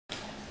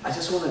I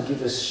just want to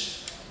give a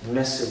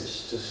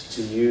message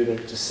to you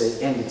to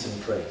say, end it in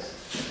praise.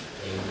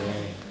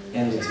 Amen.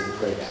 End it in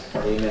praise.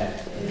 Amen.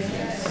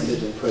 End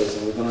it in praise.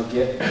 And we're going to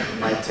get,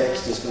 my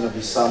text is going to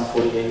be Psalm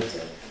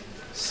 48.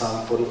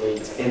 Psalm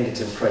 48, end it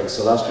in praise.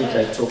 So last week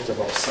I talked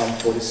about Psalm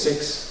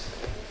 46.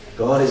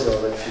 God is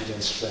our refuge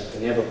and strength,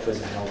 an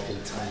ever-present help in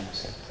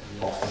times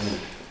of need.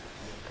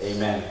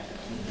 Amen.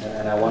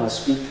 And I want to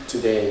speak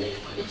today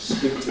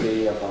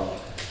about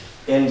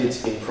end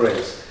it in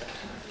praise.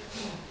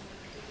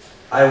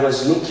 I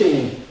was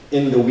looking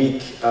in the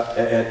week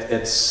at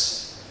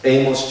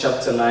Amos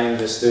chapter 9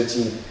 verse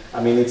 13.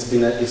 I mean, it's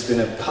been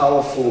a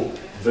powerful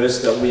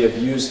verse that we have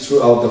used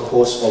throughout the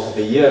course of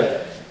the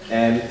year,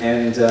 and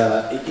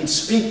it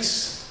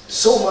speaks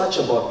so much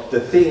about the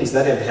things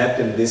that have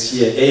happened this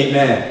year.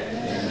 Amen.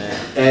 Amen.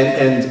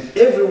 And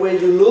everywhere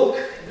you look,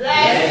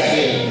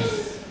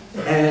 blessings.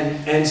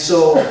 And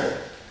so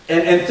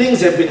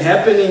things have been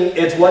happening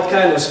at what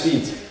kind of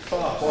speed?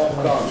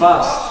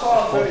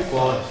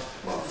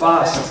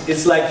 Fast.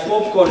 It's like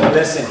popcorn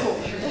blessing.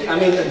 I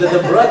mean,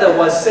 the brother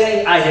was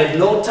saying, I had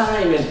no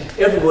time, and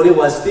everybody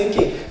was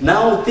thinking,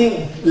 now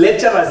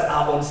lecturers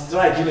are on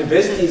strike,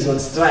 university is on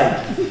strike.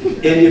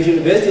 And if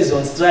university is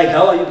on strike,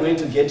 how are you going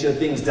to get your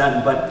things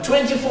done? But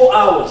 24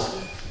 hours,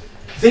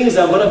 things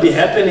are going to be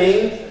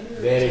happening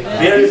very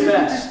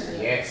fast.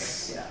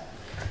 Yes.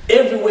 Yeah.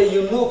 Everywhere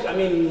you look, I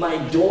mean, my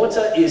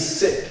daughter is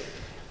sick.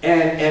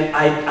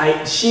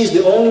 And she's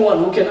the only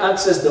one who can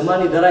access the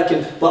money that I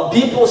can. But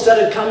people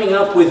started coming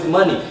up with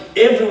money.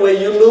 Everywhere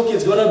you look,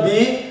 it's going to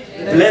be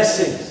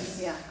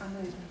blessings. Yeah.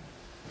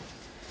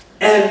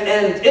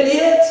 And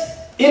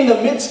yet, in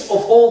the midst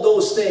of all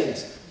those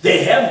things,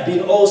 there have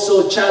been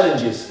also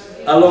challenges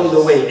along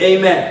the way.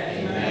 Amen.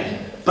 Amen.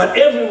 But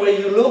everywhere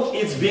you look,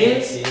 it's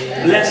been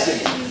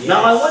blessings. Yes.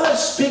 Now, I want to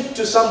speak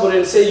to somebody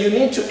and say, you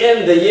need to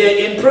end the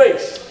year in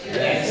praise.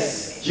 Yes.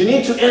 You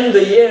need to end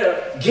the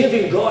year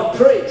giving God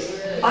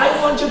praise. I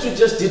want you to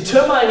just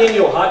determine in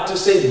your heart to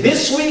say,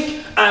 this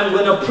week, I'm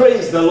going to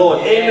praise the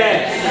Lord. Amen.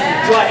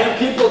 Yes. Do I have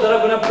people that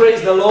are going to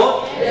praise the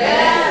Lord?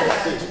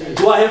 Yes.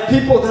 Do I have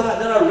people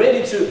that are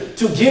ready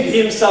to give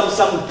Him some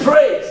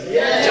praise?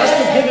 Yes. Just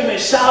to give Him a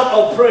shout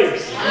of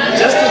praise. Yes.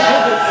 Just to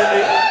give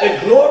Him a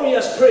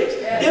glorious praise.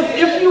 Yes.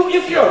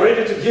 If you're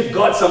ready to give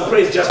God some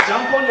praise, just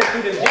jump on your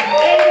feet and give Him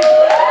any praise.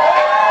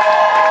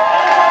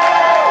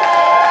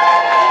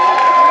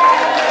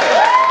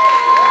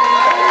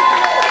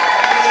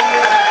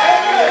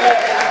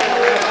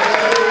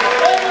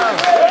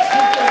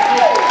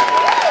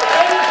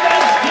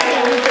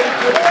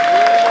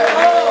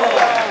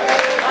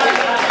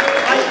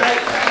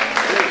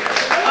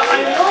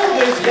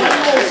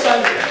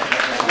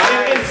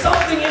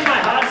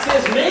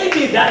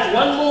 That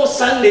one more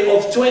Sunday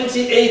of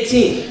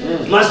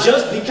 2018 must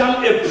just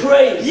become a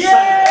praise.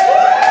 Yes.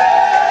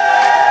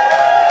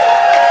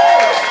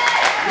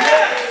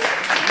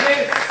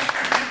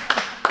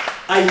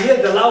 I hear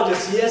the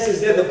loudest yeses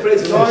there, the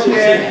praise worship.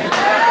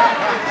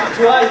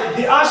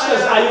 The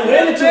ushers, are you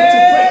ready to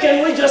pray?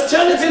 Can we just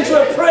turn it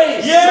into a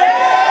praise? Yeah.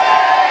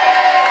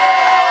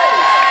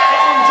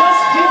 And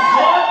just give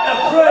God a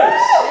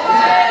praise.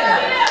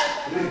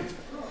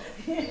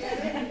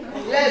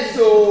 Let's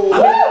go.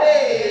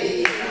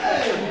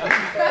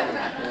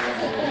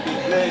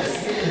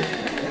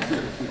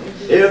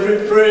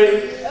 Every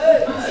praise. You're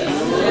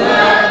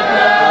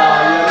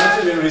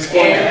literally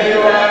responding. Every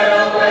word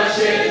of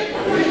worship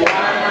with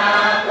one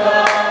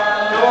accord.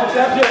 Come on,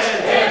 clap your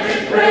hands. Every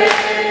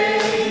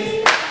praise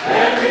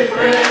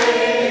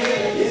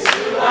is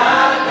to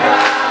our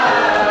God.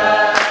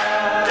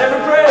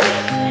 Every praise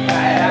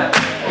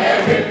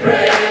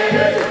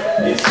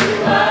is to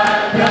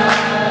our God.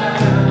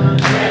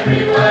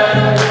 Every word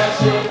of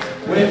worship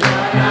with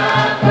one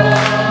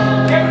accord.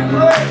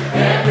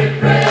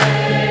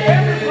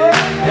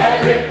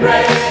 Every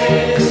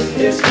praise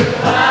is to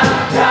our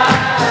God.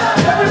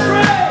 Every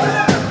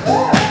praise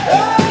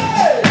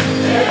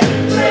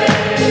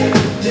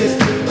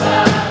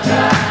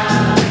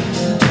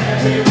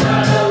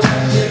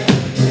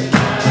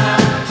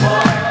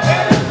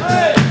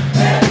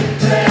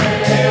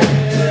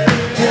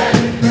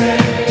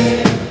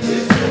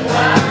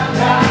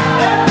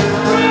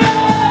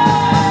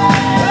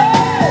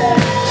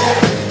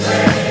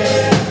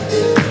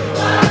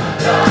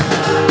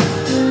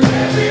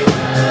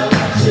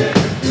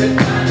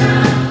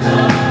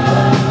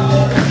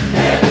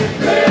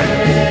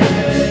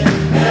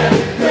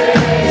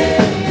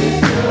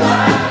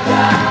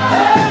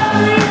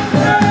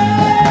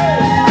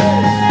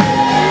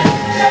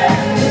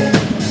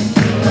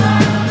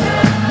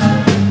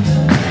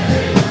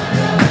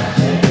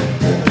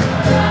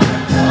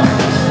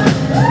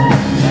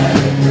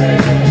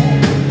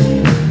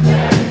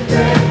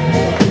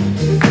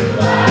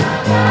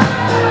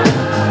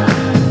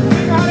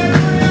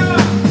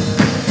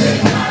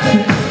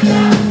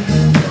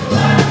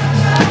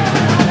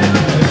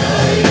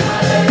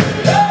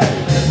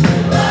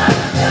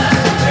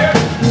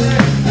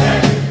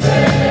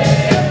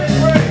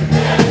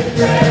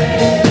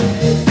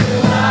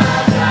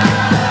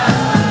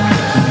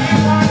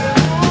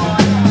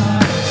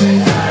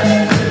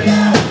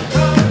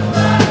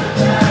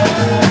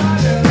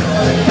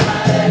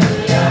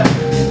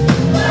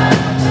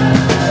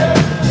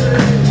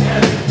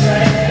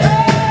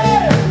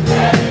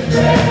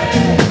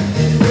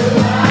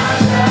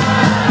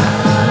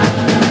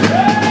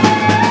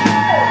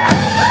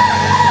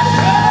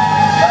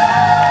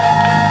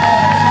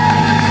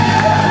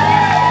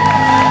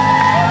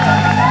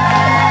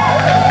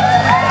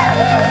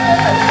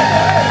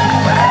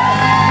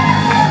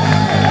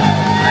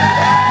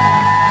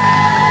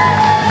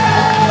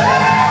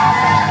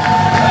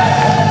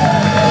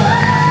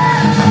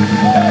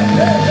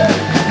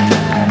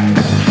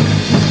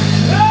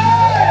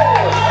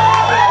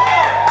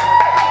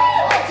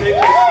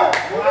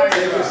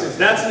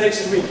That's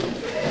next week.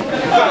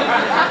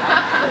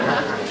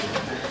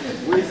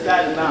 We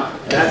start now.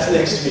 That's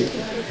next week.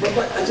 But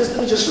let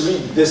me just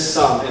read this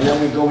psalm and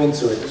then we go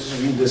into it. Just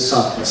read this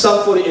psalm.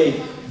 Psalm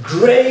 48.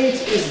 Great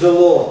is the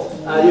Lord.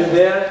 Are you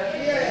there?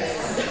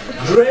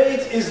 Yes.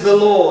 Great is the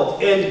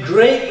Lord and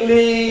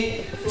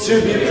greatly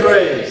to be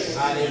praised.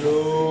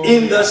 Hallelujah.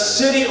 In the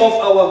city of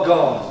our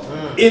God,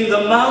 in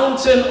the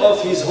mountain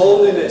of His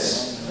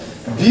holiness.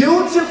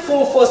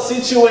 Beautiful for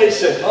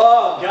situation.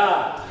 Oh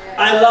God,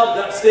 I love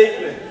that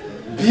statement.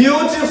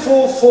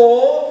 Beautiful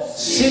for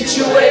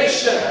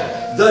situation.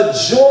 The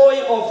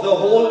joy of the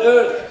whole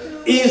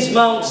earth is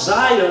Mount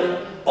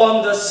Zion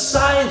on the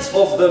sides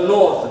of the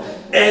north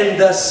and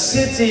the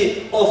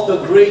city of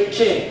the great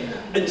King.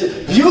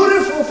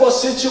 Beautiful for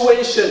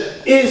situation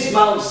is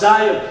Mount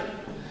Zion.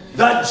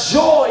 The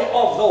joy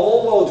of the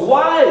whole world.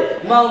 Why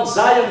Mount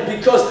Zion?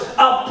 Because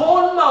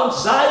upon Mount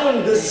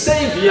Zion the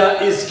Savior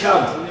is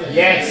come.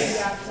 Yes.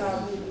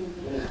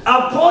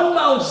 Upon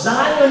Mount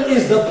Zion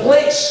is the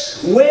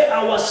place where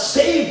our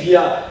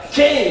Savior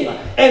came.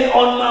 And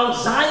on Mount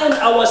Zion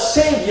our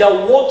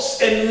Savior walks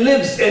and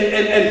lives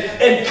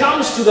and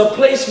comes to the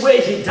place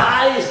where He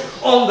dies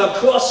on the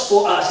cross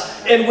for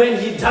us. And when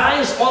He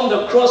dies on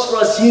the cross for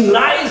us, He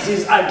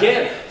rises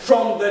again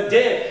from the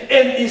dead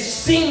and is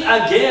seen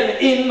again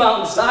in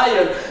Mount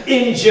Zion,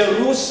 in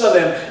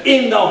Jerusalem,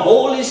 in the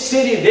holy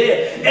city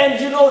there. And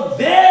you know,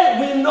 there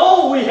we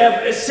know we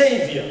have a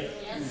Savior.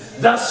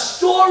 The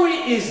story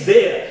is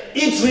there.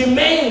 It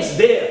remains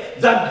there.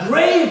 The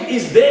grave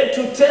is there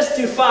to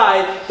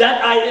testify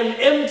that I am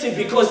empty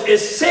because a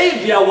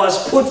Savior was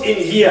put in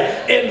here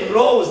and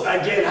rose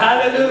again.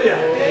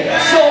 Hallelujah.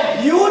 So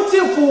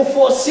beautiful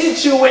for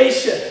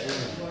situation.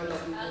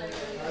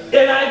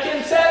 And I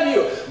can tell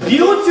you,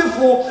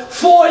 beautiful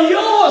for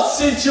your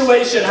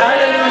situation.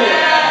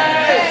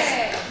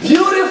 Hallelujah.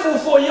 Beautiful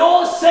for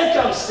your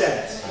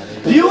circumstance.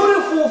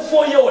 Beautiful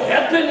for your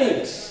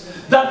happenings.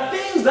 The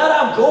things that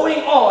are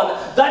going on,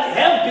 that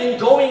have been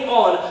going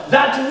on,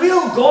 that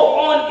will go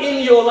on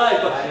in your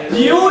life.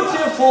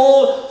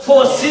 Beautiful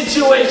for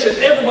situation.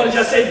 Everybody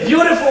just say,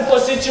 beautiful for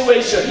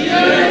situation.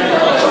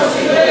 Beautiful for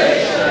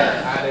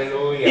situation.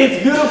 Hallelujah.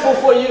 It's beautiful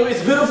for you.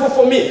 It's beautiful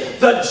for me.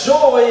 The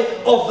joy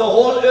of the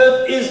whole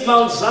earth is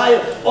Mount Zion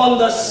on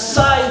the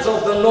sides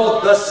of the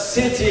north, the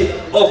city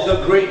of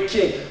the great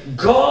King.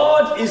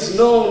 God is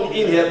known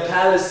in her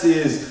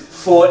palaces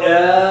for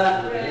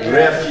a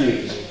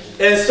refuge.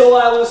 And so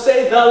I will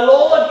say, the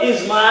Lord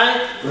is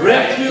my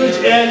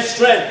refuge and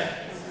strength.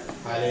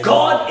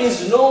 God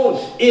is known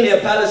in her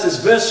palaces.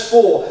 Verse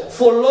 4.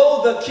 For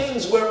lo, the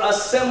kings were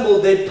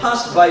assembled, they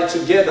passed by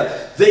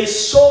together. They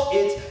saw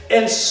it,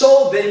 and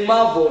so they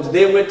marveled.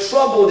 They were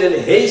troubled and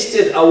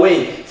hasted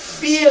away.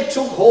 Fear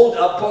took hold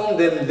upon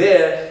them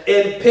there,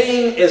 and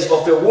pain as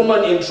of a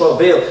woman in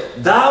travail.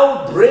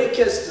 Thou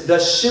breakest the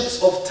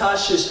ships of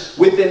Tarshish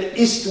with an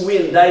east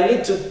wind. I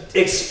need to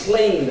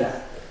explain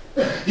that.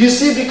 You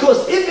see,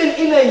 because even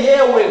in a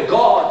year where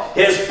God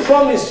has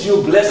promised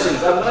you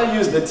blessings, I'm going to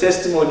use the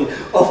testimony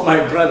of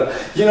my brother,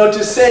 you know,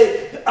 to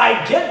say,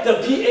 I get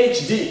the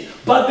PhD,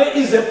 but there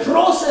is a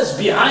process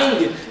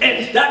behind it,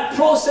 and that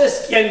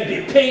process can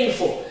be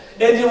painful.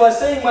 And you were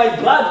saying my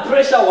blood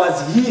pressure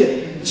was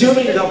here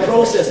during the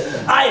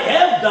process. I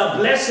have the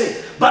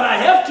blessing, but I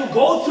have to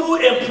go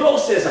through a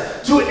process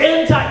to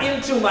enter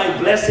into my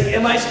blessing.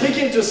 Am I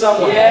speaking to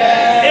someone?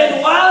 Yes.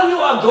 And while you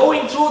are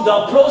going through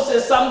the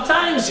process,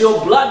 sometimes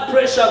your blood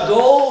pressure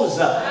goes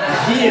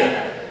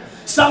here.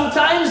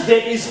 Sometimes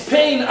there is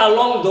pain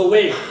along the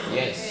way.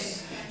 Yes.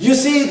 You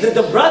see,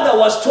 the brother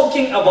was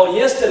talking about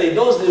yesterday,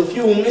 those of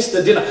you who missed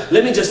the dinner,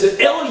 let me just say,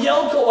 El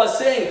Yelko was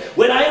saying,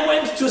 when I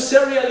went to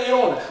Sierra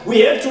Leone,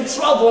 we had to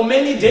travel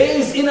many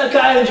days in a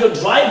car and your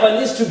driver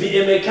needs to be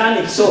a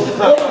mechanic. So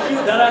all of you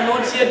that are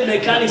not yet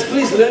mechanics,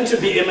 please learn to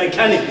be a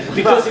mechanic.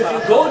 Because if you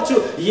go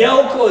to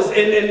Yelko's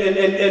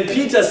and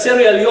Peter's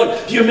Sierra Leone,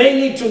 you may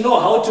need to know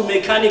how to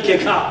mechanic a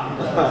car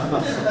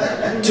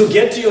to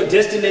get to your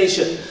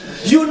destination.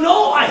 You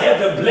know I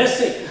have a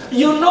blessing.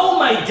 You know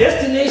my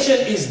destination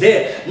is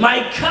there.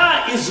 My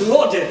car is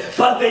loaded,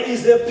 but there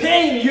is a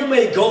pain you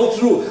may go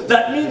through.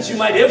 That means you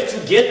might have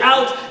to get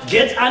out,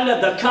 get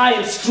under the car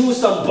and screw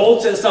some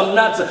bolts and some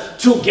nuts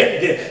to get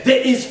there.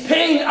 There is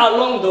pain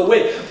along the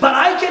way. But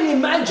I can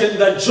imagine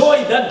the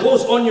joy that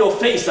goes on your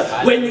face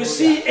when you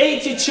see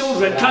 80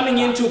 children coming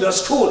into the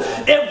school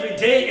every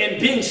day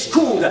and being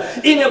schooled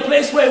in a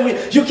place where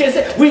you can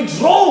say, we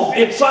drove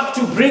a truck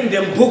to bring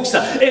them books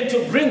and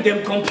to bring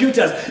them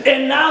computers.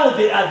 And now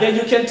they are there.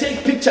 You can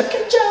take picture,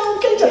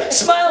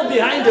 smile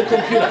behind the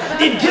computer.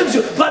 It gives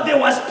you, but there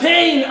was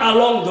pain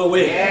along the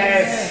way.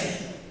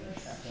 Yes.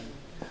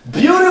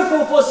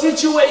 Beautiful for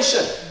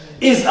situation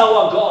is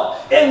our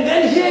God. And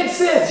then here it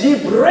says, He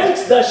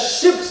breaks the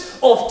ships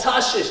of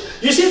Tarshish.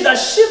 You see, the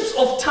ships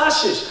of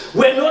Tarshish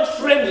were not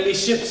friendly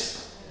ships.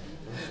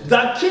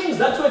 The kings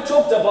that were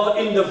talked about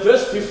in the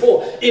verse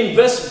before, in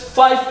verse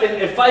 5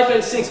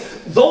 and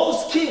 6,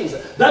 those kings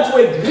that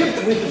were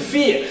gripped with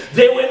fear,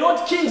 they were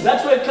not kings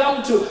that were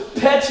come to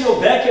pat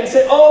your back and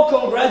say, oh,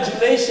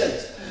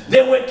 congratulations.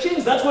 There were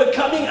kings that were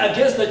coming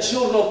against the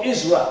children of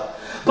Israel.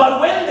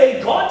 But when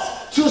they got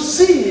to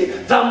see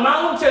the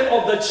mountain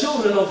of the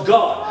children of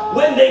God,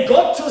 when they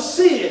got to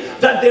see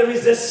that there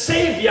is a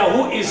Savior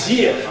who is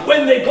here,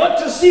 when they got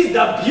to see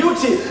the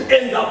beauty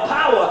and the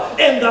power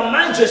and the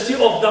majesty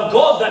of the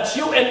God that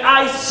you and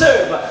I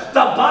serve,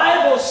 the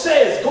Bible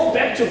says, go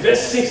back to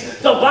verse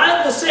 6, the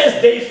Bible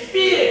says they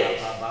feared.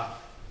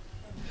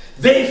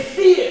 They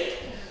feared.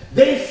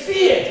 They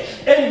feared.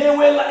 And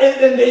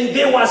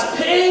there was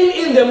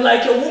pain in them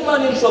like a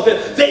woman in travail.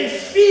 They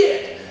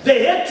feared.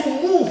 They had to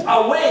move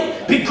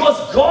away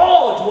because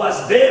God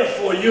was there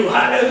for you.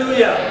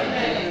 Hallelujah.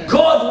 Amen.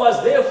 God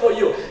was there for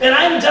you. And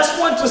I just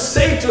want to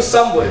say to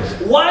somebody,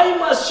 why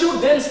must you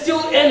then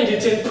still end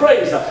it in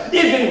praise?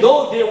 Even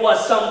though there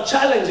was some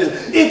challenges,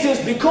 it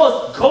is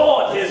because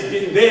God has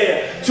been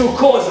there to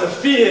cause a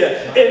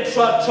fear and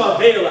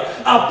travail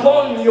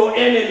upon your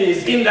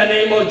enemies in the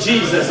name of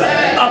Jesus.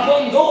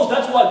 Upon those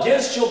that were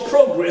against your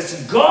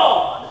progress,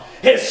 God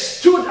has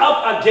stood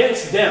up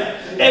against them.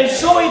 And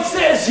so it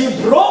says he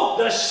broke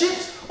the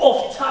ships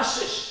of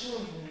Tarshish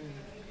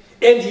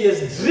and he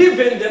has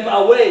driven them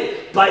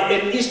away by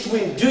an east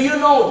wind. Do you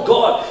know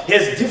God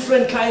has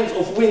different kinds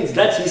of winds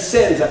that he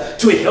sends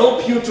to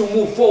help you to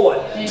move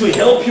forward, to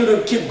help you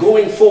to keep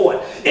going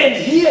forward? And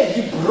here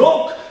he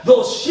broke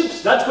those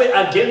ships that were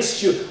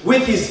against you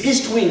with his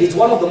east wind. It's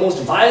one of the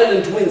most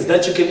violent winds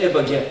that you can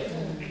ever get.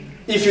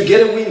 If you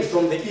get a wind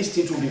from the east,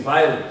 it will be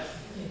violent.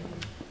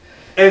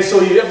 And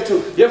so you have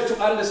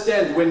to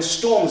understand when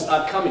storms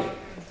are coming.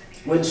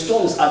 When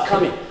storms are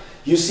coming,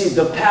 you see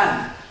the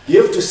path.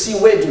 You have to see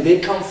where do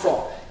they come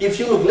from. If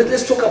you look,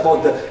 let's talk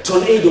about the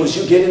tornadoes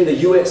you get in the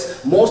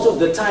US. Most of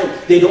the time,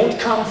 they don't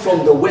come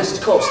from the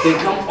west coast. They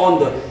come on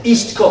the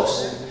east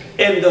coast.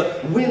 And the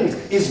wind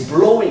is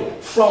blowing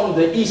from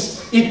the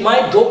east. It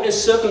might go a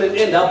circle and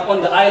end up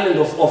on the island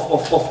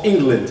of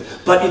England.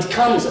 But it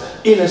comes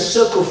in a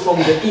circle from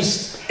the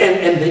east.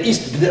 And the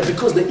east,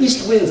 because the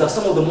east winds are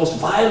some of the most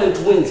violent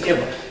winds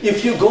ever.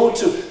 If you go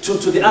to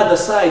the other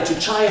side, to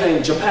China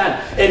and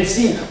Japan, and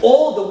see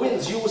all the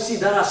winds you will see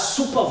that are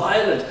super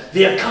violent,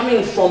 they are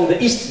coming from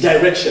the east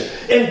direction.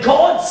 And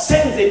God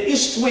sends an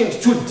east wind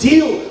to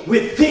deal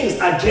with things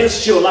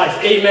against your life.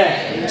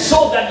 Amen. Amen.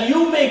 So that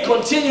you may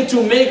continue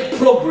to make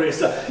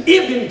progress,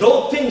 even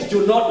though things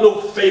do not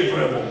look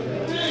favorable.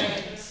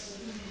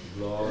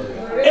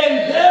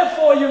 And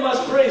therefore you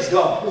must praise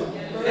God.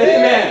 Amen.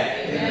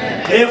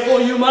 Amen. Therefore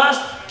you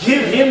must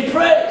give him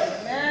praise.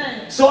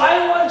 Amen. So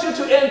I want you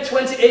to end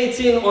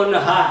 2018 on a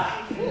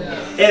high.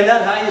 And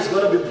that high is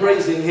going to be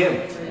praising him.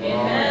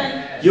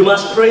 Amen. You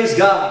must praise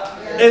God.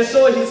 And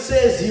so he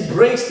says he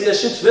breaks their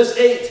ships. Verse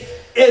 8,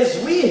 as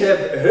we have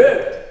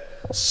heard,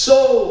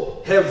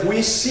 so have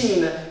we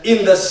seen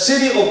in the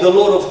city of the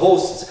Lord of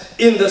hosts,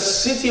 in the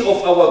city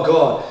of our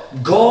God.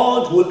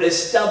 God will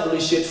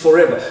establish it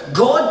forever.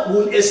 God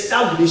will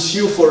establish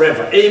you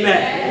forever.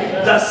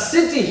 Amen. The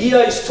city here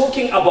is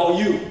talking about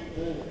you.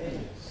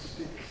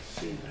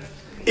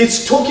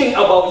 It's talking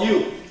about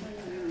you.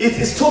 It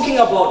is talking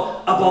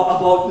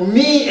about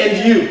me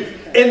and you.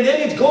 And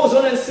then it goes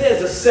on and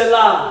says,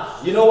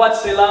 Selah. You know what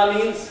Selah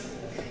means?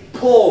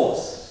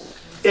 Pause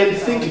and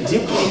think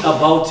deeply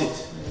about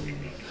it.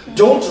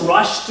 Don't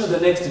rush to the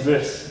next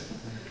verse.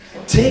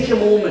 Take a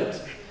moment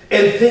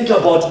and think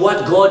about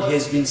what God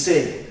has been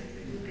saying.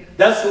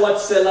 That's what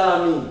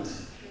Selah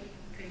means.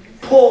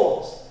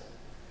 Pause.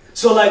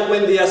 So like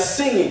when they are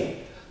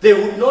singing, they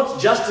would not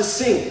just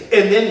sing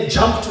and then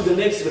jump to the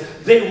next verse.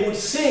 They would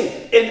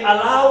sing and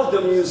allow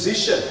the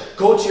musician,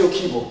 go to your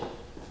keyboard.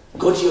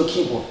 Go to your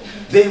keyboard.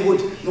 They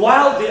would,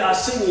 while they are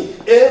singing,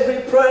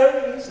 every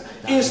praise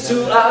is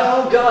to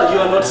our God. You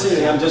are not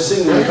singing, I'm just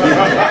singing with you.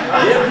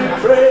 Every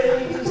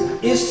praise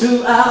is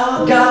to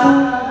our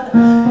God.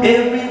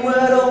 Every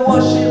word of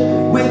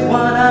worship with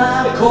one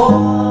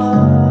accord.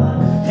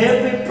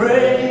 Every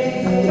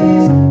praise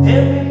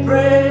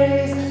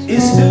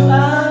is to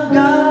our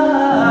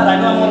God. I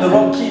know I'm on the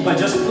wrong key, but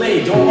just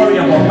play. Don't worry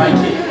about my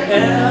key.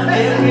 And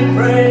every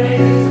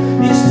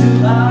praise is to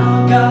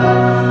our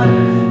God.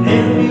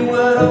 Every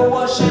word of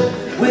worship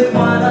with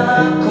one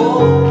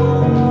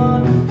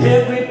accord.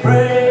 Every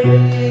praise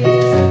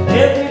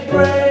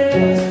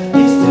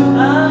is to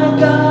our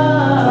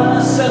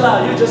God.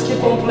 Selah, you just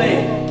keep on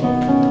playing.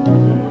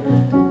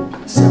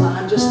 Selah,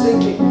 I'm just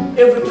thinking.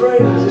 Every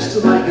praise is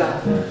to my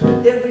God.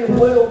 Every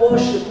word of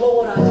worship,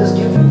 Lord, I just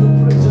give you the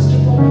praise. Just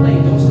keep on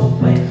playing. Don't stop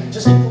playing.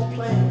 Just keep on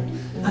playing.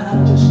 And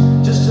I'm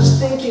just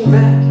thinking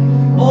back.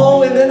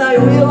 Oh, and then I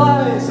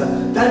realize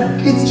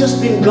that it's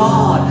just been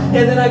God.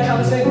 And then I come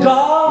and say,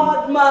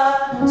 God,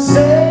 my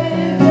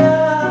Savior.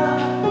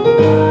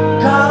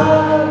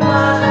 God,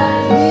 my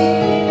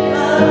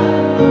healer.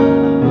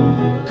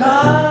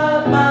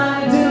 God,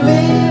 my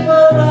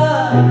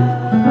deliverer.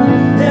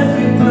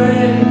 Every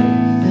praise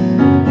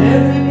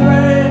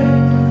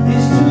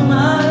is to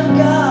my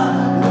God.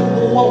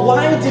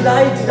 Why did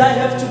I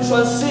have to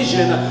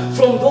transition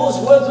from those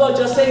words who are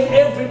just saying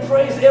every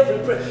praise, every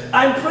praise?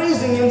 I'm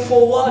praising him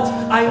for what?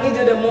 I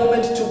needed a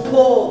moment to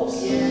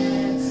pause.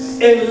 Yes.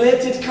 and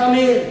let it come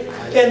in.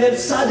 And then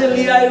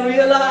suddenly I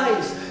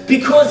realize,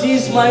 because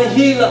He's my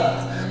healer,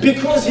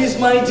 because He's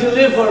my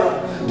deliverer,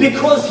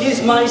 because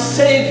He's my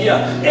Savior.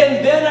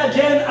 And then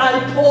again I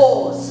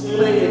pause.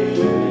 Play it,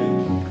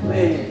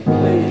 play it,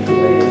 play it,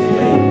 play it,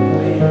 play it,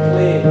 play it,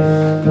 play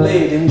it, play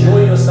it.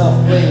 Enjoy yourself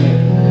playing it.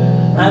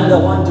 I'm the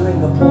one doing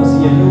the pause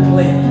here, you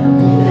play it.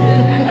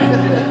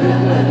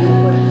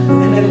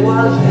 And then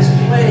while He's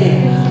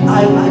playing,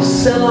 I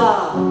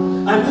Selah.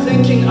 I'm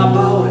thinking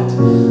about it.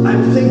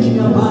 I'm thinking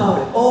about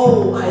it.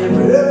 Oh, I have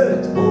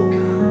heard, oh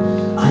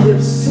God. I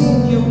have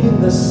seen you in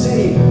the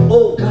city,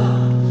 oh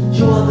God.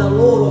 You are the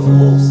Lord of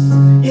hosts.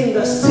 In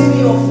the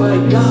city of my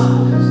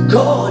God.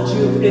 God,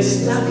 you've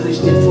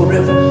established it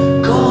forever.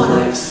 God,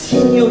 I've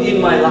seen you in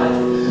my life.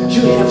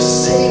 You have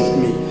saved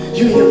me.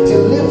 You have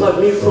delivered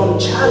me from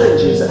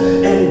challenges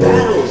and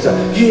battles.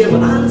 You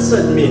have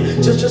answered me.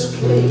 Just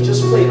play,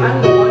 just play.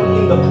 I'm the one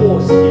in the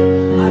pause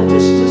here. I'm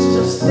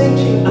just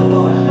thinking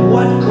about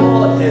what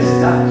God has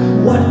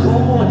done, what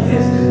God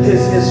has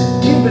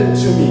given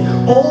to me,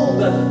 all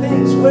the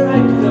things where I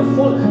could have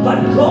fallen.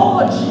 But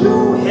God,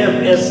 you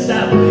have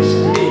established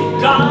me.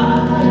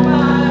 God,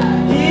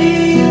 my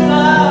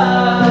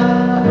healer.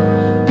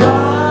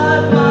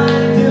 God, my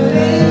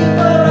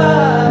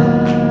deliverer.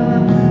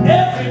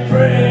 Every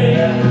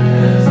praise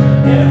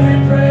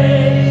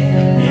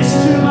is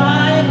to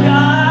my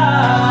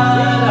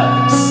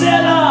God.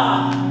 Selah.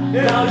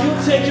 Now you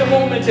take a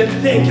moment and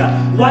think,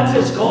 what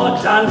has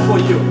God done for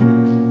you?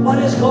 What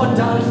has God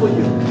done for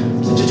you?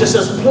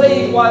 Just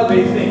play it while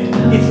they think.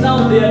 It's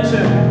now their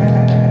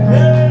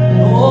turn.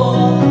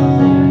 Oh,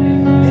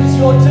 it's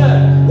your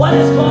turn. What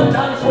has God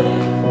done for you?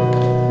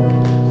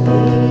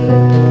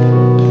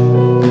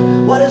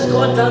 What has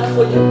God done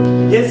for you?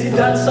 Has He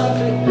done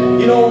something?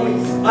 You know,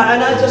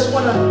 and I just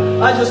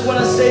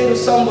wanna say to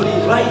somebody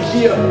right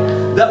here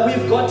that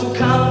we've got to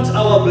count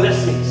our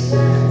blessings.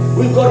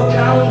 We've got to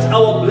count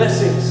our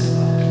blessings.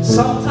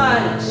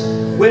 Sometimes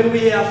when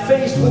we are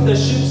faced with the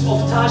ships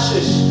of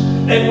Tarshish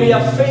and we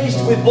are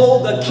faced with all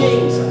the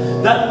kings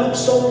that look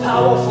so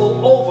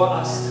powerful over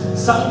us,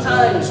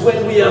 sometimes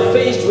when we are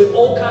faced with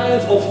all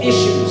kinds of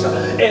issues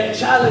and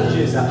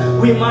challenges,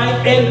 we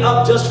might end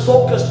up just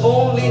focused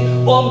only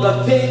on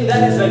the thing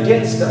that is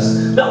against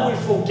us, that we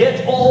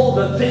forget all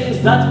the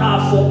things that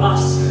are for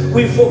us.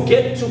 We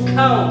forget to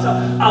count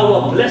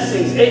our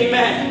blessings.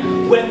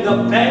 Amen. When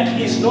the bank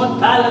is not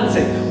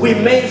balancing, we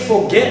may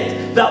forget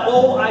that,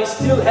 oh, I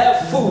still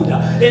have food,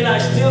 and I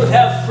still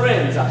have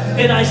friends,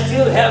 and I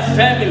still have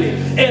family,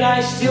 and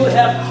I still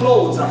have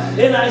clothes,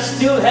 and I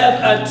still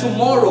have a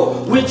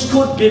tomorrow which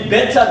could be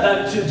better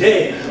than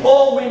today.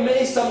 Or we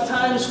may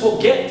sometimes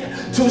forget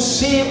to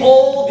see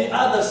all the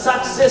other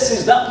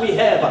successes that we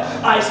have.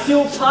 I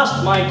still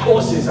passed my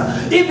courses.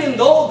 Even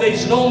though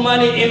there's no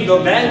money in the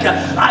bank,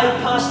 I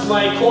passed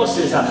my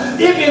courses.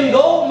 Even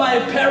though my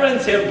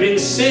parents have been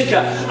sick,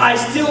 I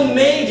still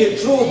made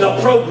it through the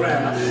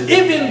program.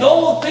 Even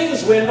though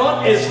things were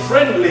not as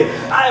friendly,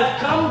 I've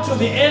come to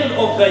the end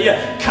of the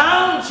year.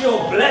 Count your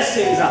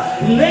blessings.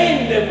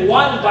 Name them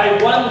one by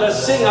one, the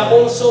singer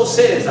also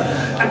says.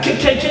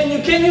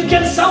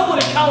 Can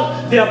somebody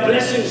count their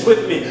blessings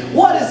with me?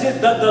 What is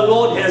it that the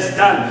Lord has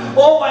done?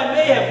 Oh, I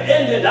may have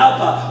ended up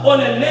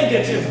on a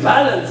negative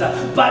balance,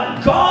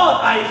 but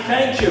God, I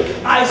thank you.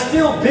 I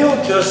still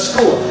built the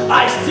school.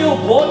 I still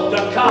bought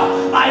the car.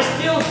 I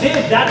still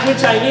did that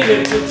which I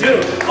needed to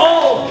do.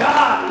 Oh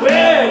God,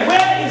 where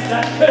is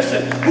that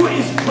person who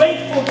is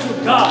grateful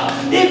to God?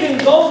 Even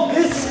though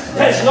this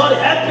has not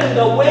happened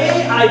the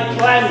way I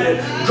planned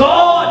it,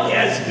 God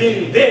has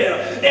been there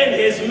and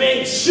has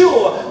made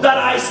sure that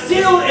I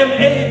still am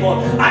able,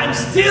 I'm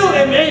still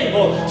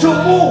able to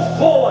move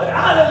forward.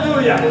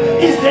 Hallelujah.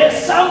 Is there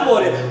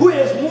somebody who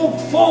has moved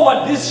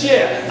forward this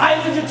year? I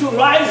need you to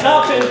rise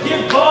up and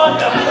give God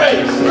the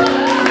praise.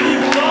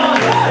 Give God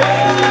the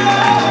praise.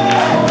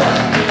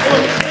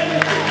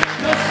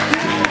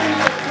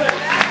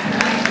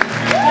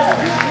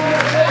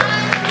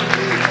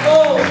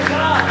 Oh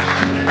God,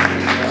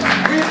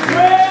 we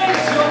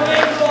praise your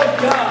name, Lord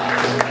God.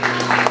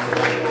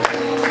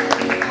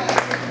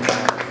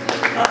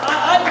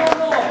 I don't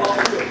know about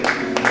you,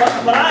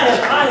 but I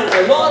have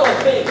a lot of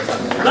things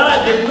that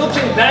I've been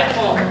looking back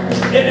on,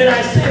 and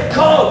I say,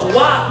 God,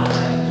 wow.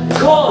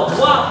 God,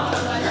 wow.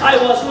 I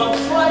was on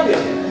Friday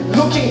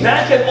looking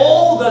back at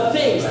all the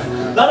things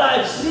that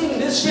I've seen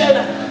this year,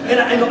 and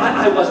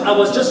I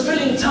was just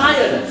feeling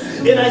tired.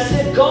 And I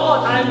said,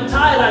 God, I'm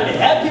tired. I'm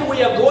happy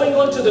we are going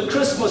on to the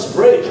Christmas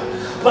break.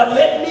 But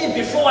let me,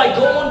 before I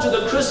go on to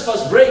the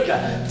Christmas break,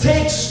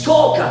 take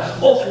stock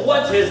of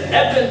what has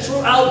happened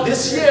throughout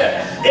this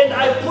year. And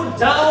I put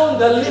down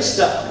the list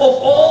of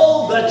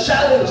all the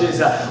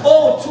challenges.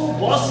 Oh, 2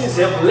 bosses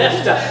have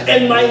left,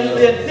 and my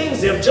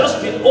things have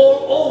just been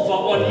all over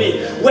on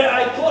me. Where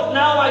I thought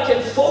now I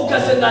can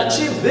focus and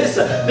achieve this.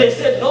 They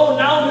said, no,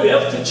 now you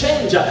have to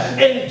change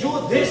and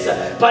do this.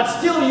 But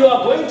still you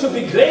are going to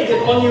be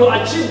graded on your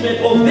achievement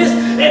of this.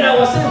 And I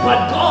was saying,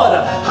 but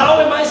God, how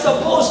am I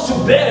supposed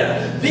to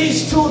bear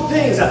these two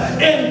things?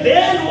 And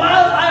then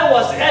while I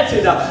was at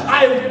it,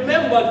 I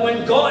remembered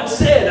when God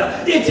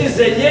said, it is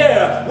a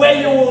year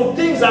where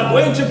things are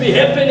going to be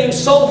happening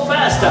so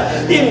fast.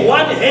 In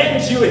one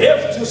hand you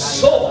have to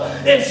sow.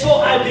 And so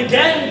I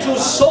began to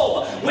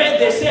sow where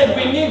they said,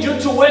 we need you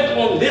to work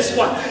on this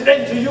one.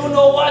 And do you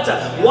know what?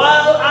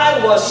 While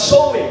I was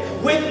sowing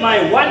with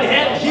my one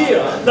hand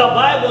here, the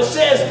Bible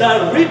says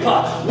the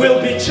reaper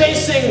will be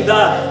chasing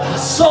the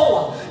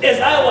sower. As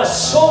I was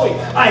sowing,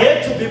 I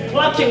had to be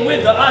plucking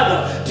with the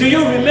other. Do you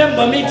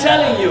remember me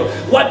telling you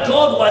what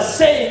God was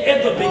saying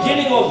at the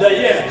beginning of the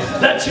year?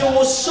 That you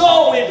will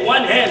sow with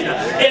one hand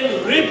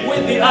and reap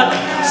with the other.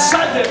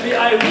 Suddenly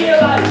I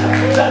realized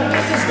that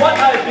this is what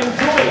I've been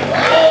doing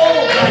all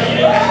the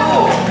year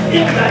through.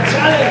 In the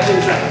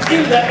challenges,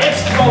 in the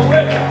extra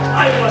work,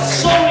 I was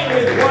sowing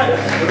with one,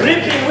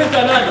 reaping with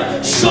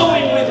another,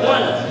 sowing with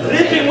one,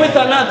 reaping with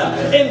another.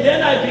 And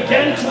then I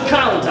began to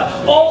count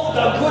all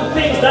the good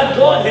things that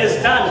God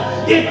has done.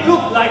 It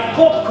looked like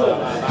popcorn.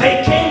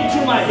 They came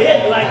to my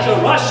head like a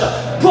rush.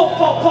 Pop,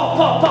 pop, pop,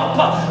 pop, pop,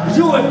 pop.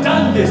 You have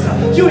done this.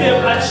 You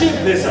have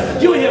achieved this.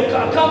 You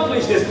have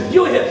accomplished this.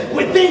 You have,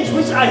 with things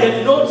which I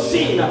had not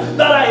seen,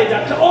 that I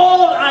had,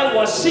 all I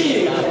was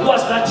seeing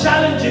was the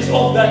challenges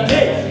of the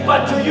day.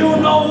 But do you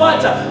know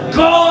what?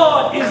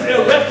 God is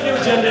a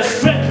refuge and a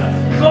strength.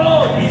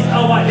 God is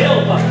our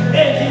helper.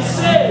 And he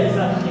says,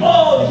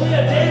 oh,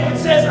 here David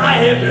says, I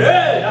have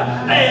heard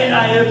and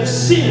I have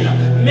seen.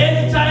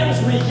 Many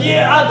times we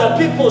hear other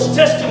people's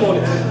testimony.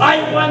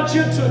 I want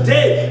you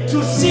today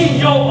to see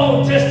your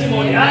own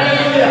testimony.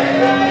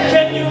 Hallelujah.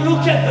 Can you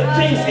look at the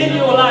things in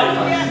your life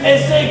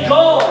and say,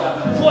 God,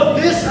 for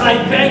this I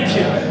thank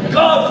you.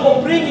 God,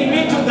 for bringing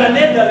me to the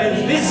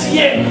Netherlands this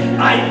year,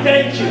 I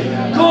thank you.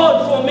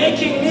 God, for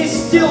making me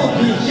still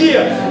be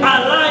here,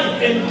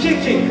 alive and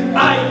kicking,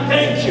 I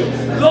thank you.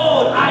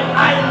 Lord,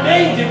 I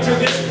made it to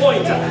this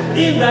point.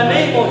 In the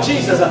name of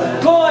Jesus,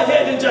 go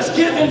ahead and just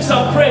give him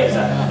some praise.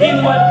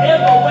 In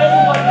whatever way,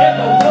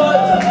 whatever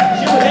words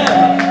you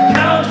have,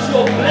 count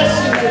your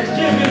blessings and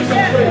give him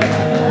some praise.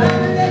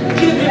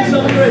 Give him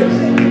some praise.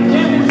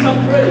 Give him some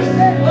praise.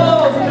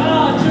 Oh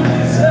God, you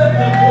deserve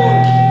the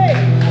glory.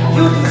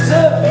 You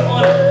deserve the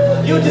honor.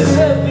 You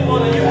deserve the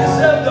honor. You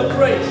deserve the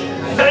praise.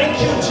 Thank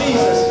you,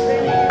 Jesus.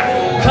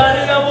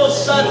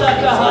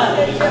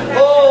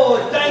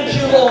 Oh, thank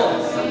you, Lord.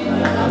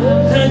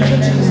 Thank you,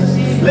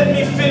 Jesus. Let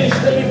me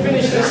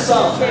finish this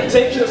psalm.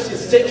 Take your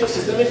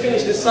seats, Let me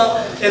finish this psalm,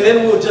 and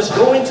then we'll just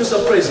go into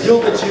some praise.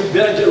 Gilbert, you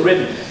better get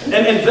ready.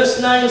 And verse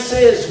 9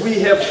 says, we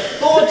have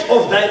thought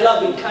of thy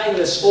loving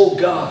kindness, O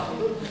God,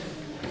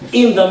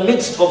 in the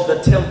midst of the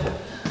temple,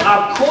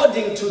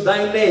 according to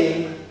thy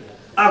name,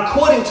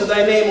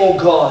 O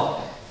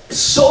God.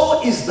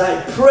 So is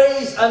thy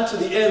praise unto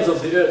the ends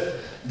of the earth.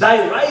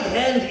 Thy right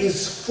hand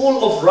is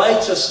full of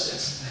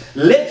righteousness.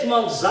 Let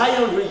Mount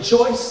Zion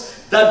rejoice,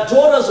 the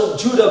daughters of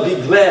Judah be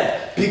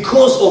glad,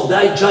 because of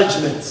thy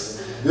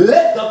judgments.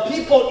 Let the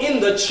people in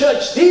the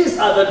church, these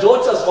are the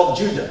daughters of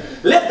Judah,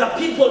 let the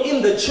people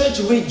in the church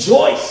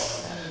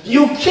rejoice.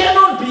 You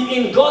cannot be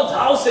in God's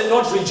house and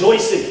not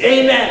rejoicing.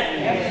 Amen.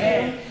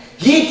 Amen.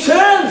 He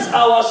turns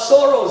our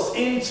sorrows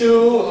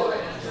into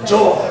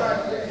joy.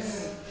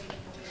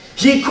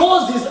 He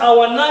causes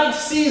our night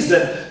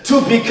season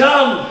to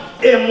become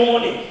a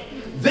morning.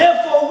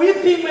 Therefore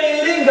weeping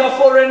may linger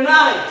for a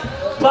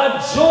night,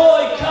 but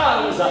joy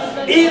comes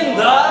in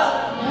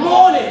the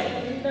morning.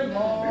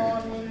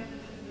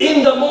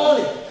 In the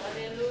morning.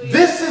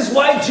 This is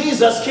why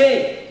Jesus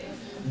came.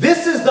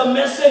 This is the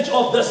message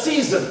of the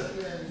season.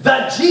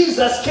 That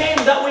Jesus came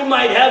that we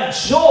might have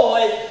joy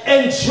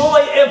and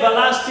joy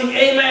everlasting.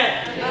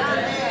 Amen.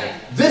 Amen.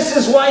 This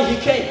is why he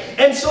came.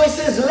 And so he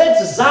says,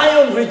 let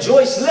Zion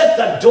rejoice. Let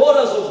the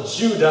daughters of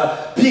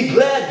Judah be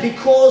glad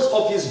because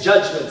of his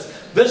judgments.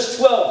 Verse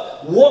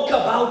 12, walk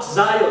about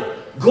Zion.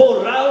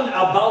 Go round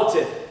about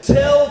it.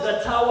 Tell the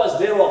towers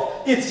thereof.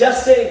 It's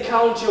just saying,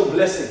 count your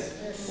blessings.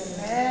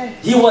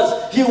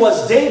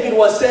 Yes. David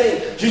was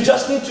saying, you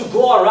just need to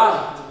go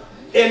around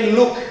and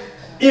look.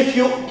 If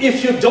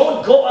you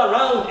don't go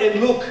around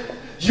and look,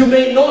 you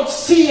may not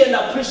see and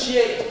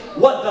appreciate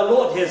what the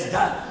Lord has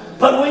done.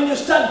 But when you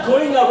start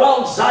going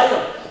around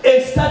Zion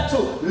and start to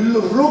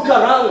look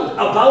around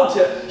about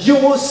it, you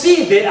will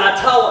see there are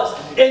towers,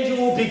 and you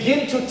will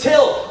begin to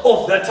tell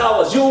of the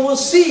towers. You will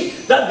see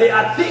that there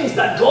are things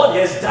that God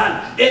has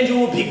done, and you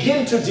will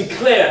begin to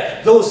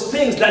declare those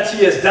things that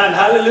he has done.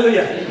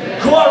 Hallelujah.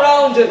 Amen. Go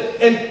around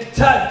and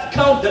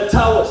count the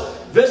towers.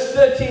 Verse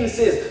 13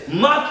 says,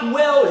 mark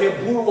well her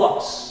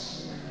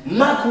bulwarks.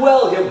 Mark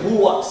well her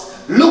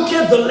bulwarks. Look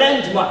at the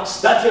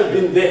landmarks that have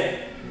been there.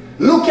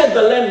 Look at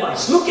the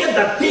landmarks. Look at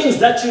the things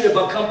that you have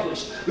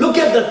accomplished. Look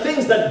at the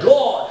things that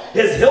God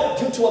has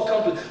helped you to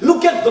accomplish.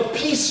 Look at the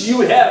peace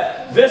you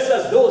have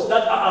versus those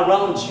that are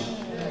around you.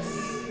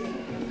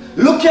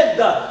 Look at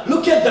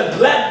the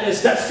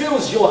gladness that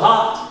fills your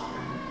heart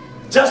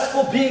just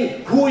for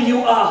being who you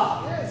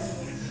are.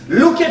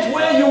 Look at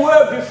where you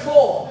were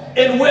before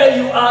and where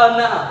you are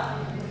now.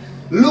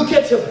 Look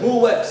at her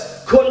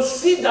bulwarks.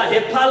 Consider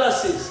her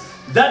palaces,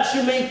 that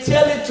you may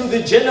tell it to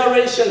the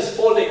generations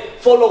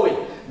following,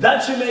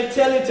 that you may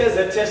tell it as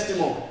a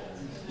testimony.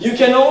 You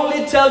can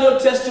only tell your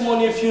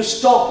testimony if you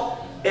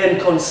stop and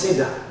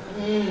consider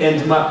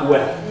and mark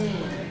well.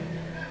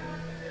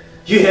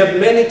 You have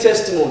many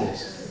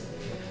testimonies,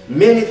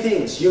 many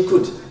things you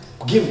could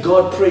give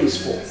God praise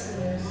for,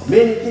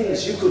 many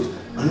things you could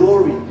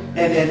glory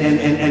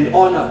and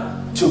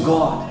honor to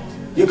God.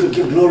 You could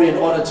give glory and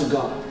honor to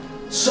God.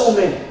 So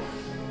many.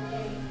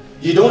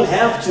 You don't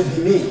have to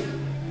be me.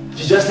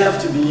 You just have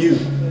to be you.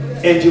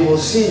 And you will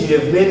see you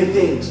have many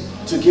things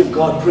to give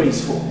God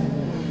praise for.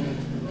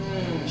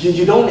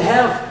 You don't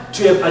have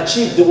to have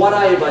achieved what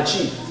I have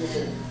achieved.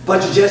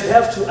 But you just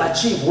have to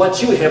achieve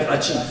what you have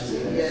achieved.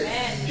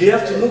 You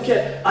have to look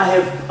at,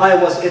 I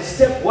was at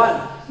step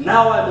 1.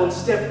 Now I'm on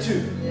step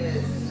 2.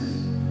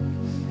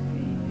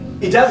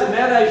 It doesn't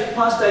matter if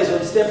pastor is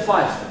on step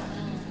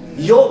 5.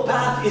 Your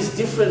path is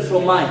different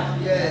from mine.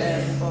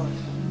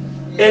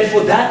 And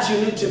for that you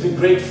need to be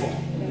grateful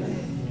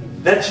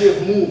that you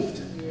have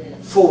moved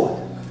forward.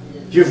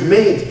 You've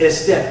made a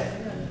step.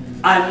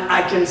 And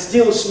I can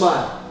still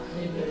smile.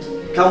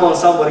 Come on,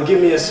 somebody, give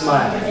me a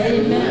smile.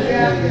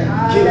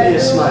 Amen. Give me a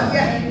smile.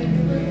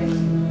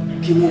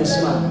 Give me a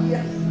smile.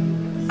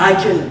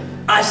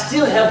 I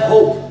still have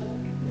hope.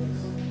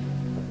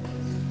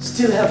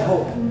 Still have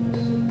hope.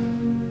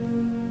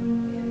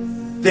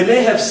 They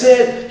may have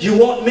said, you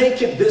won't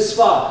make it this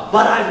far,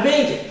 but I've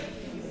made it.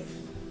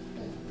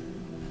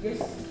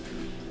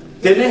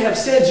 They may have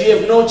said you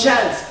have no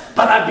chance,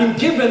 but I've been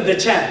given the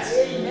chance.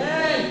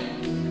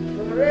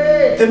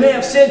 They may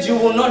have said you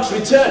will not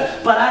return,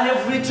 but I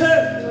have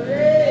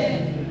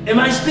returned. Am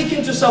I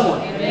speaking to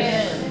someone?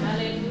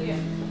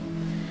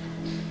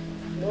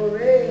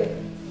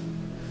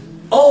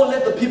 Oh,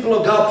 let the people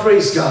of God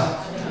praise God.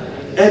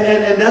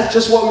 And that's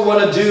just what we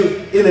want to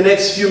do in the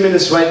next few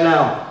minutes right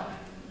now.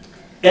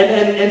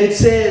 And it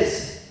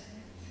says,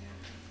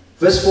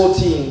 verse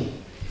 14,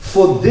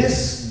 for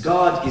this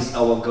God is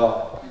our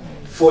God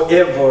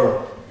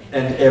forever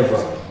and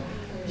ever.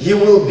 He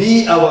will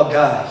be our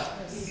God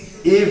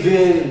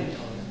even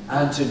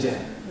unto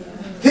death.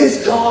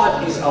 This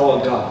God is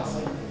our God.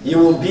 He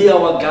will be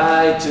our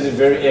guide to the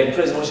very end.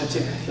 Praise the worship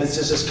team. Let's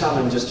just come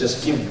and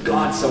just give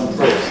God some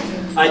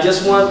praise. I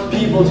just want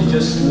people to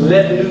just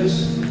let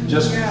loose,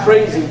 just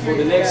praise Him for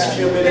the next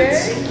few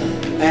minutes,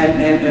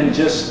 and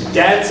just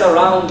dance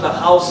around the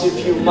house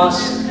if you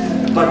must.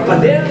 But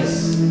there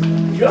is,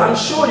 I'm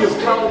sure you've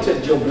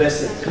counted your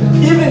blessing.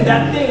 Even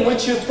that thing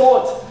which you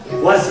thought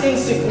was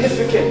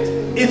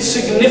insignificant, it's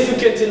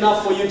significant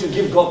enough for you to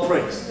give God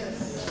praise.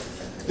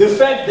 The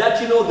fact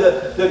that, you know,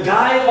 the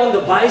guy on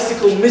the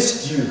bicycle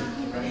missed you,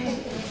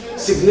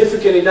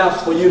 significant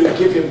enough for you to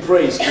give him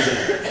praise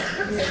today.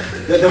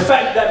 The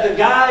fact that the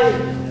guy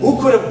who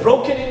could have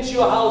broken into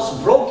your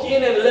house broke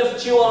in and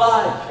left you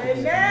alive,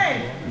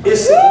 amen,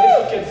 is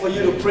significant for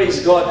you to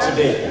praise God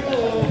today.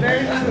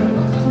 Very true.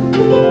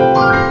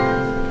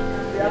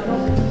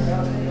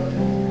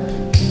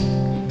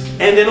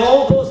 And then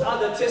all those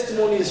other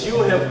testimonies you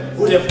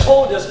would have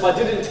told us but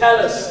didn't tell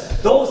us,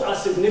 those are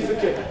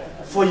significant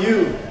for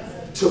you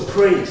to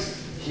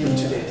praise Him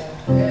today.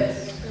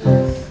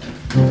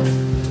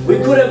 We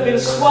could have been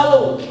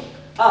swallowed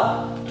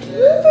up,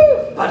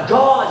 but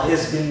God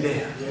has been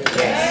there.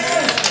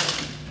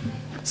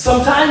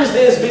 Sometimes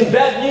there's been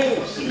bad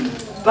news,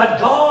 but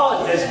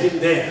God has been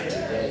there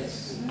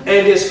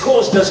and has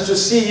caused us to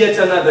see yet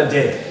another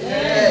day.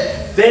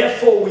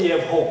 Therefore we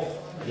have hope.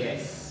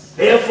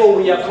 Therefore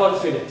we are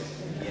confident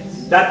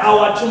that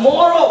our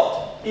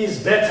tomorrow is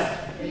better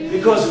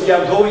because we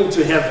are going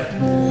to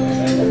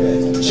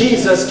heaven.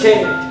 Jesus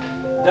came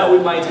that we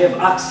might have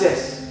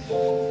access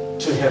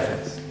to heaven,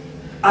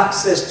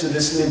 access to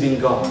this living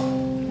God.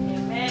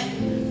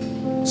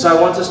 So I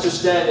want us to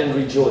stand and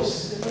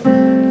rejoice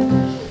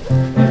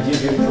and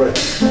give Him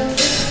praise.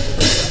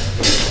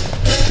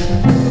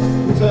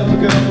 We turn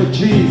together for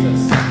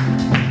Jesus.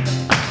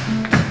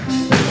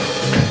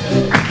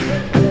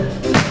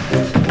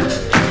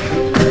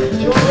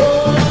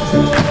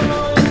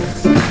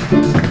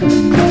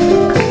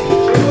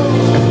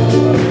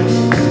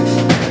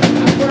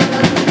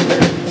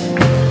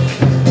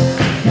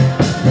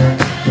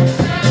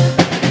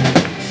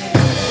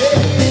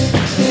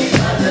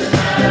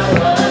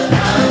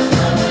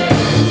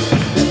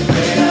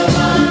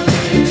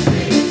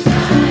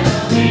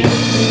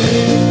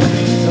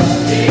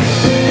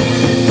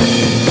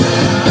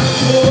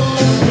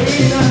 Oh,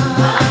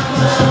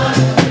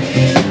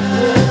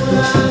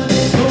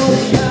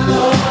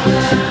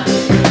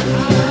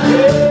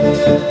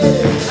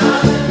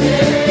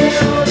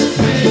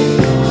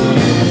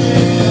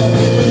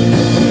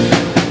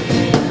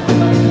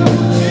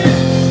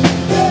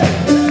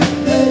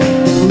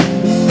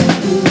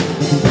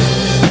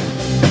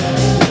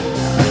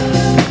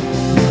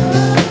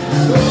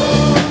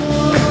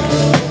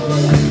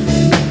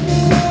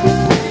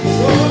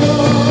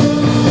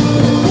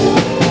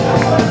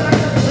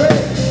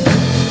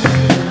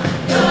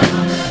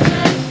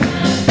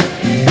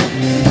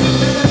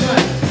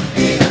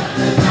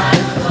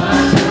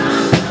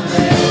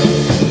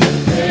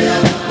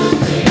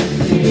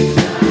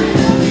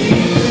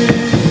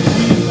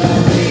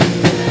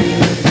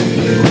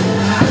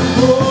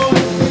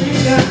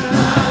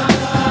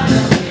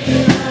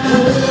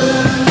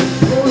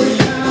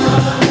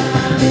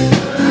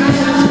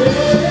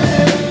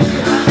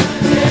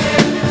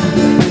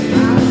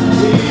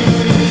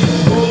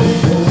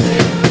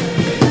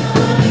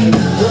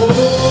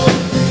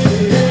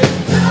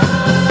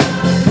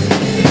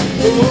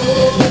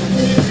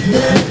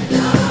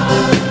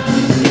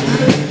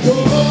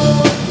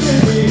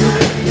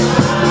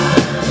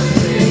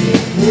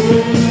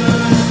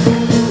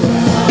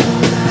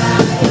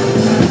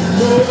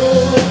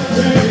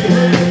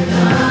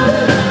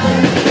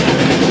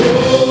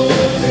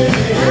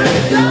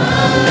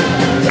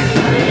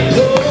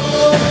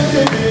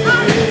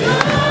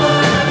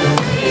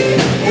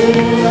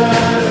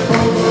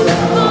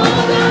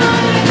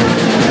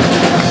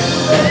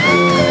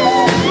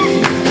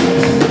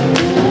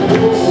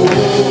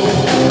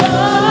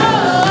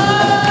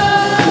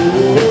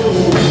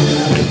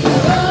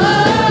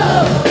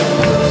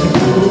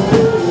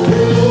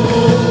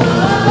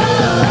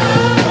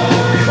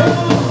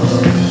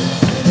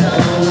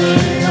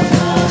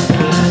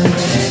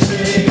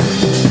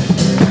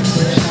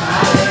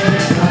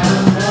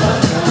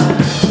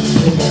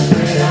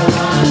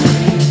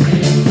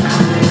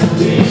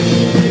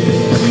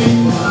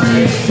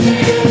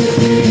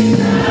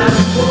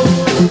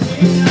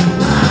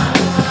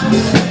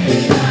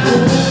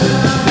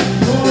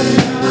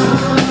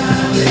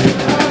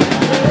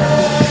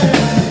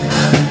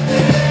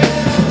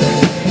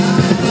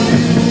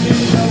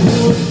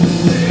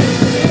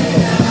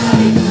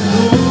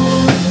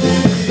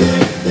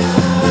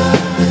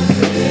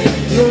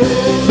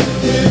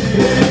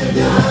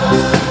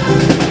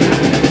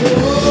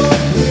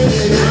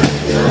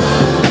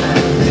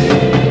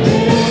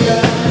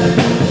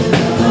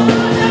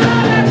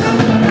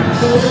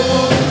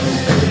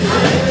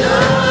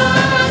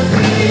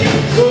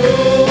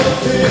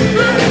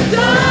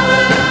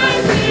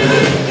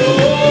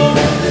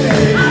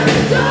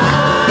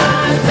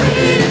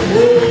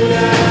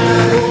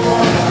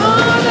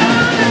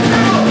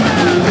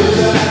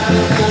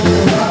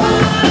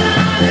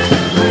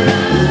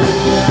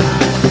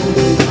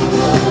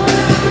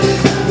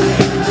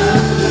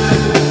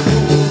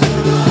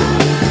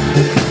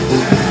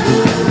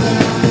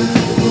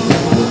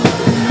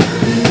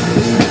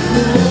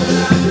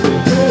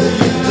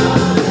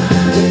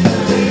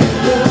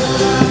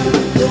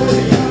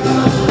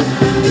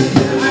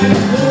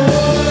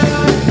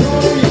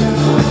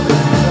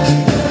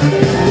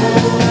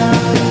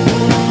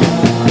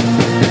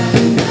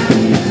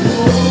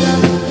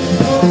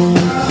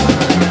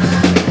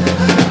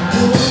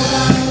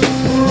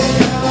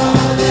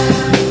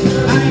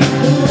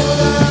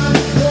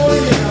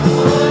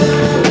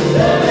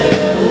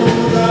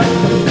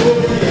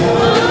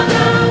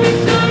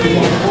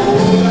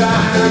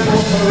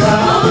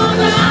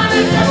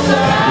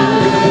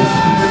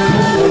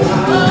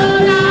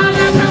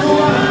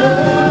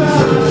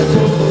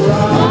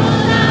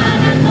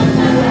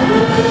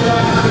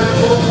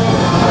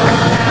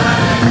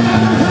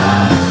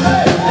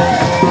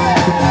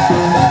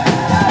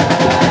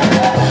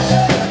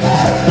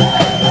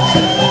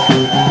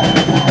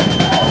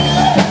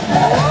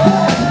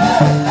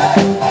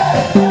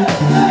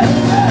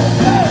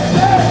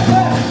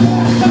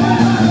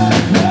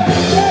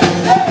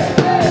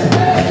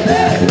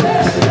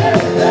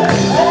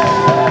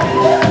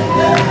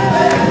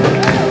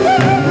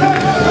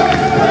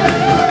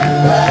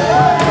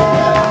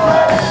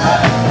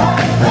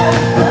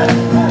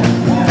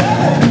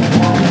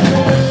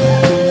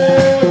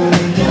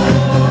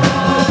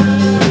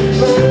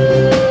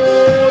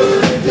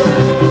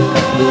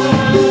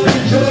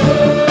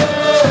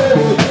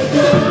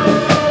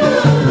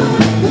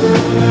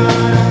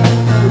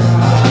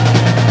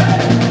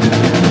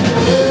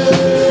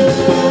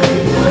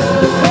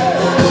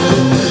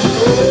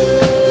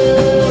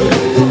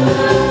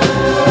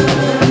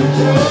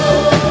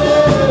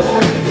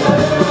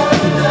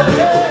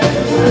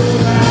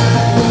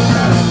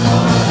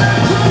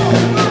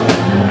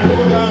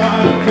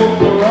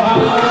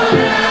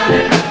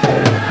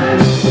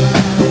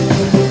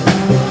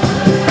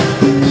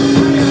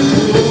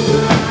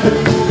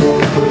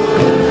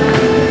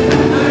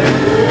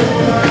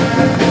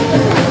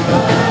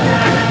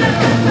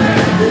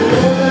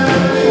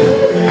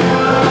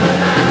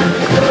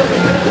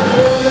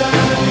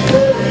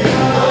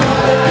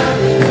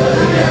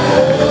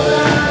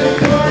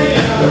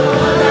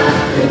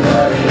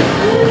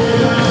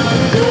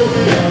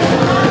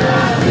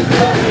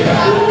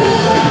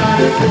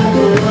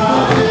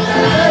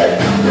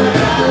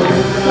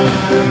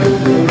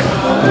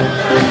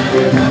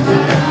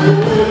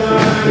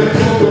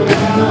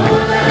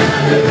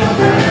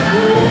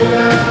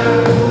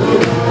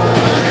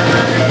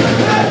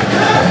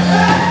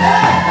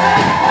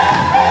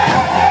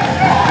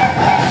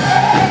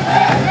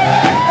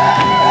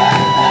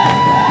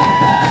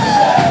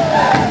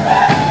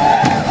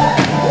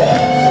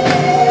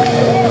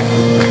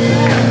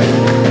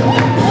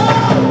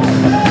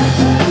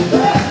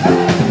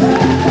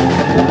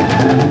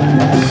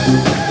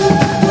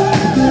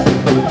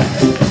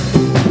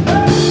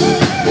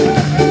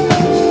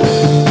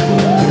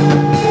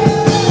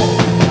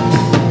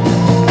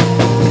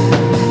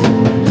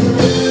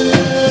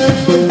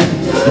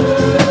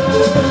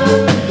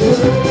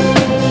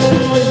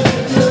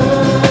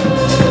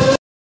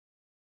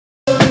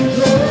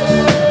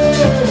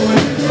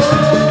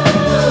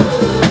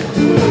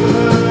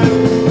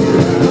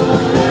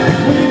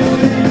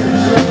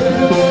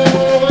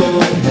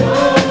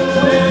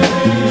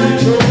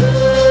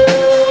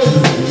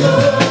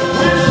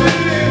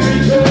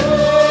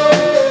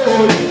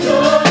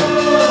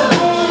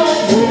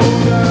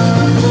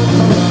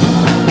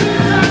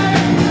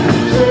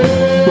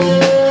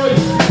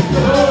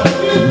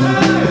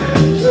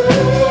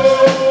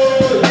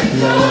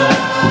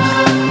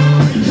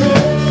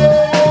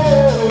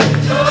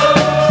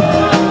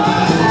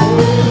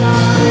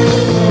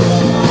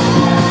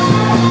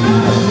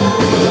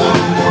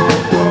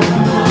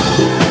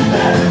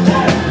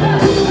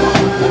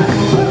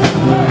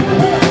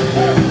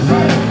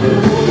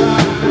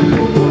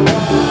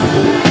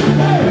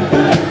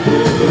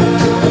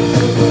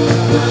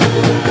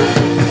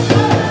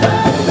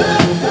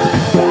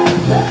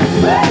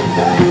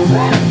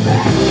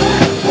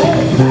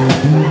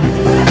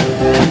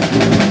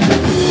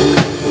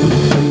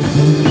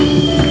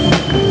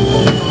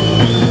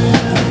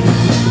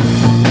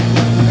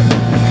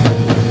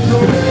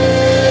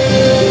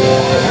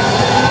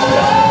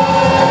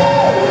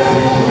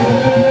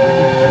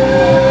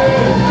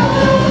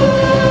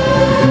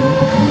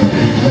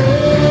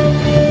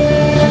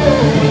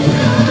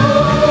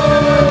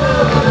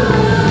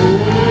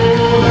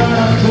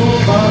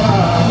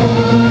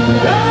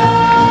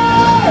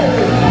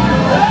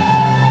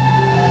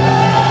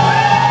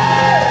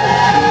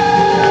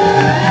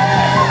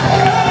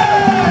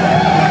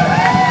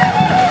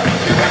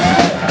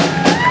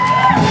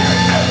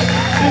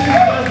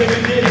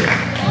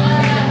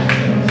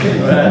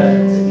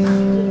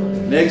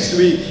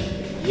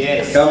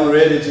 week, come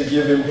ready to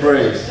give him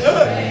praise.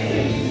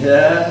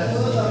 Yeah.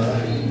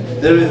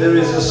 There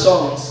is a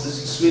song.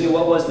 Sweetie,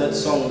 what was that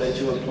song that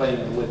you were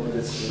playing with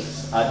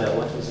this Ada?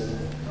 What was it?